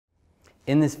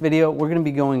In this video, we're going to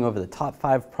be going over the top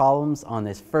 5 problems on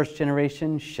this first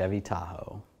generation Chevy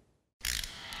Tahoe.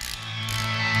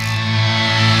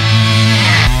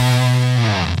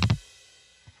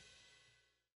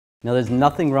 Now there's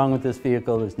nothing wrong with this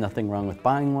vehicle, there's nothing wrong with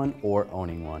buying one or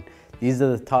owning one. These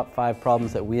are the top 5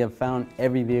 problems that we have found.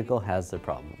 Every vehicle has their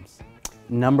problems.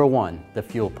 Number 1, the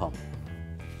fuel pump.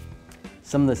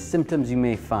 Some of the symptoms you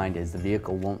may find is the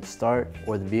vehicle won't start,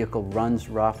 or the vehicle runs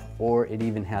rough, or it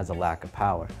even has a lack of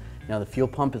power. Now the fuel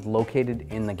pump is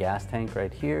located in the gas tank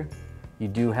right here. You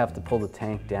do have to pull the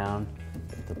tank down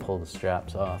to pull the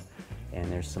straps off,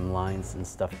 and there's some lines and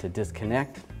stuff to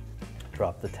disconnect.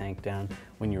 Drop the tank down.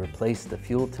 When you replace the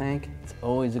fuel tank, it's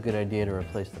always a good idea to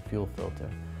replace the fuel filter.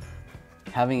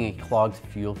 Having a clogged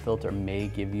fuel filter may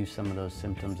give you some of those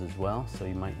symptoms as well, so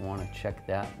you might want to check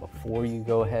that before you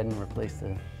go ahead and replace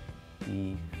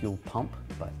the fuel pump,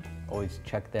 but always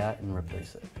check that and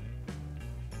replace it.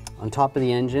 On top of the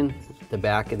engine, the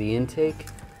back of the intake,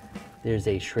 there's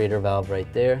a Schrader valve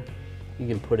right there. You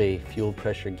can put a fuel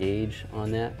pressure gauge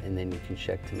on that, and then you can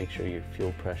check to make sure your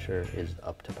fuel pressure is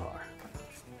up to par.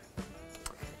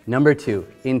 Number 2,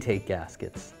 intake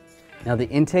gaskets. Now the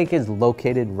intake is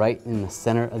located right in the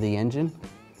center of the engine,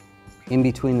 in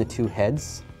between the 2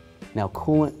 heads. Now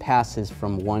coolant passes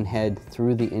from one head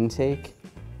through the intake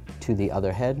to the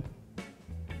other head.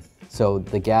 So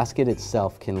the gasket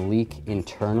itself can leak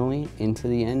internally into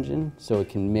the engine, so it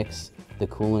can mix the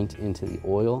coolant into the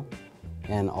oil,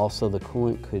 and also the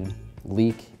coolant could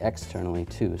leak externally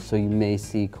too. So you may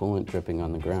see coolant dripping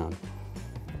on the ground.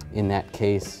 In that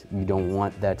case, you don't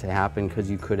want that to happen because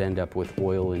you could end up with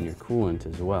oil in your coolant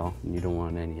as well, and you don't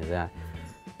want any of that.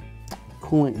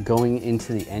 Coolant going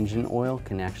into the engine oil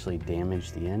can actually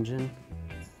damage the engine.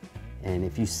 And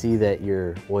if you see that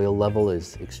your oil level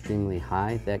is extremely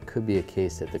high, that could be a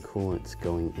case that the coolant's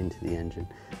going into the engine.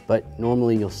 But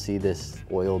normally you'll see this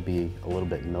oil be a little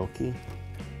bit milky.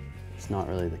 It's not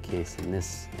really the case in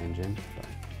this engine.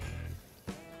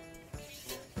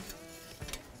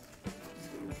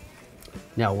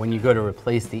 Now, when you go to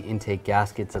replace the intake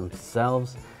gaskets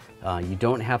themselves, you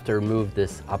don't have to remove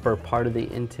this upper part of the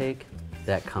intake.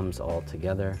 That comes all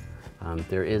together.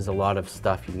 There is a lot of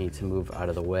stuff you need to move out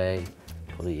of the way.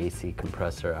 Pull the AC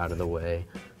compressor out of the way,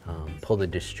 pull the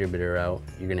distributor out.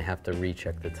 You're gonna have to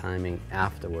recheck the timing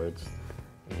afterwards.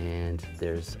 And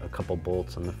there's a couple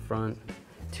bolts on the front,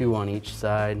 2 on each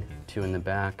side, 2 in the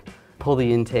back. Pull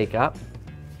the intake up,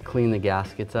 clean the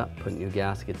gaskets up, put new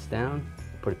gaskets down,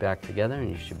 put it back together, and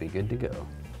you should be good to go.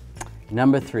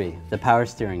 Number 3, the power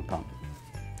steering pump.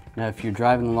 Now if you're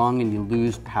driving along and you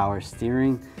lose power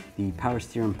steering, the power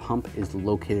steering pump is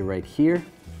located right here.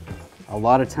 A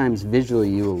lot of times visually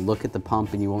you will look at the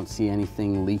pump and you won't see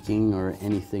anything leaking or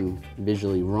anything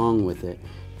visually wrong with it.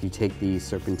 If you take the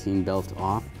serpentine belt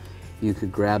off, you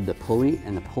could grab the pulley,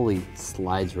 and the pulley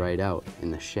slides right out,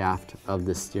 and the shaft of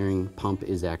the steering pump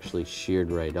is actually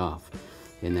sheared right off.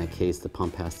 In that case, the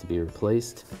pump has to be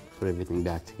replaced. Put everything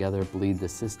back together, bleed the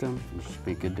system, and you should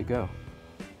be good to go.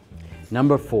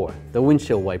 Number 4, the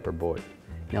windshield wiper board.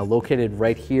 Now located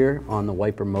right here on the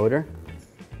wiper motor,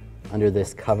 under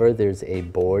this cover, there's a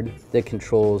board that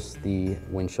controls the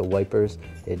windshield wipers.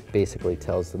 It basically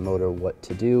tells the motor what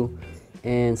to do,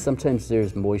 and sometimes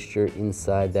there's moisture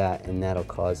inside that, and that'll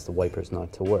cause the wipers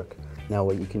not to work. Now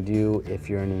what you can do if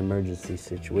you're in an emergency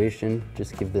situation,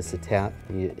 just give this a tap.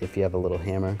 If you have a little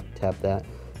hammer, tap that.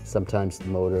 Sometimes the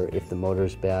motor, if the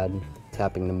motor's bad,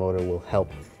 tapping the motor will help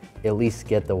at least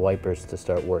get the wipers to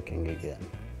start working again.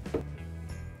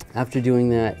 After doing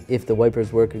that, if the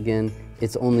wipers work again,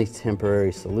 it's only a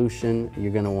temporary solution.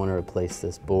 You're gonna wanna replace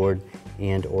this board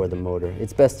and or the motor.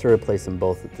 It's best to replace them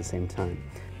both at the same time.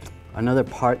 Another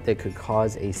part that could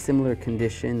cause a similar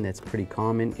condition that's pretty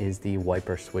common is the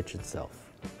wiper switch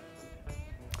itself.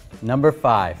 Number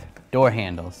 5, door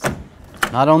handles.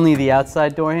 Not only the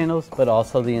outside door handles, but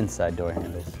also the inside door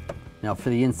handles. Now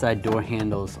for the inside door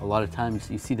handles, a lot of times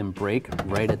you see them break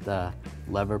right at the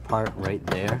lever part right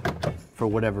there. For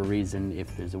whatever reason,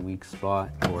 if there's a weak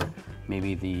spot, or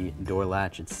maybe the door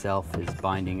latch itself is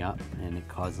binding up and it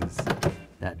causes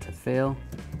that to fail.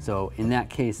 So in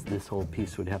that case, this whole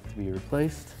piece would have to be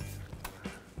replaced.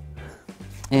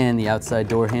 And the outside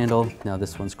door handle, now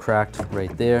this one's cracked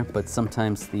right there, but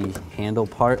sometimes the handle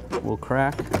part will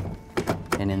crack.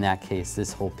 And in that case,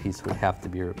 this whole piece would have to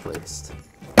be replaced.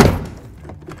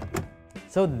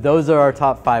 So those are our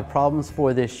top 5 problems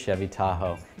for this Chevy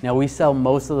Tahoe. Now we sell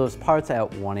most of those parts at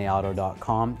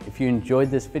 1aauto.com. If you enjoyed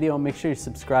this video, make sure you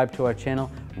subscribe to our channel,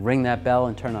 ring that bell,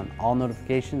 and turn on all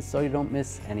notifications so you don't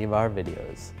miss any of our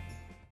videos.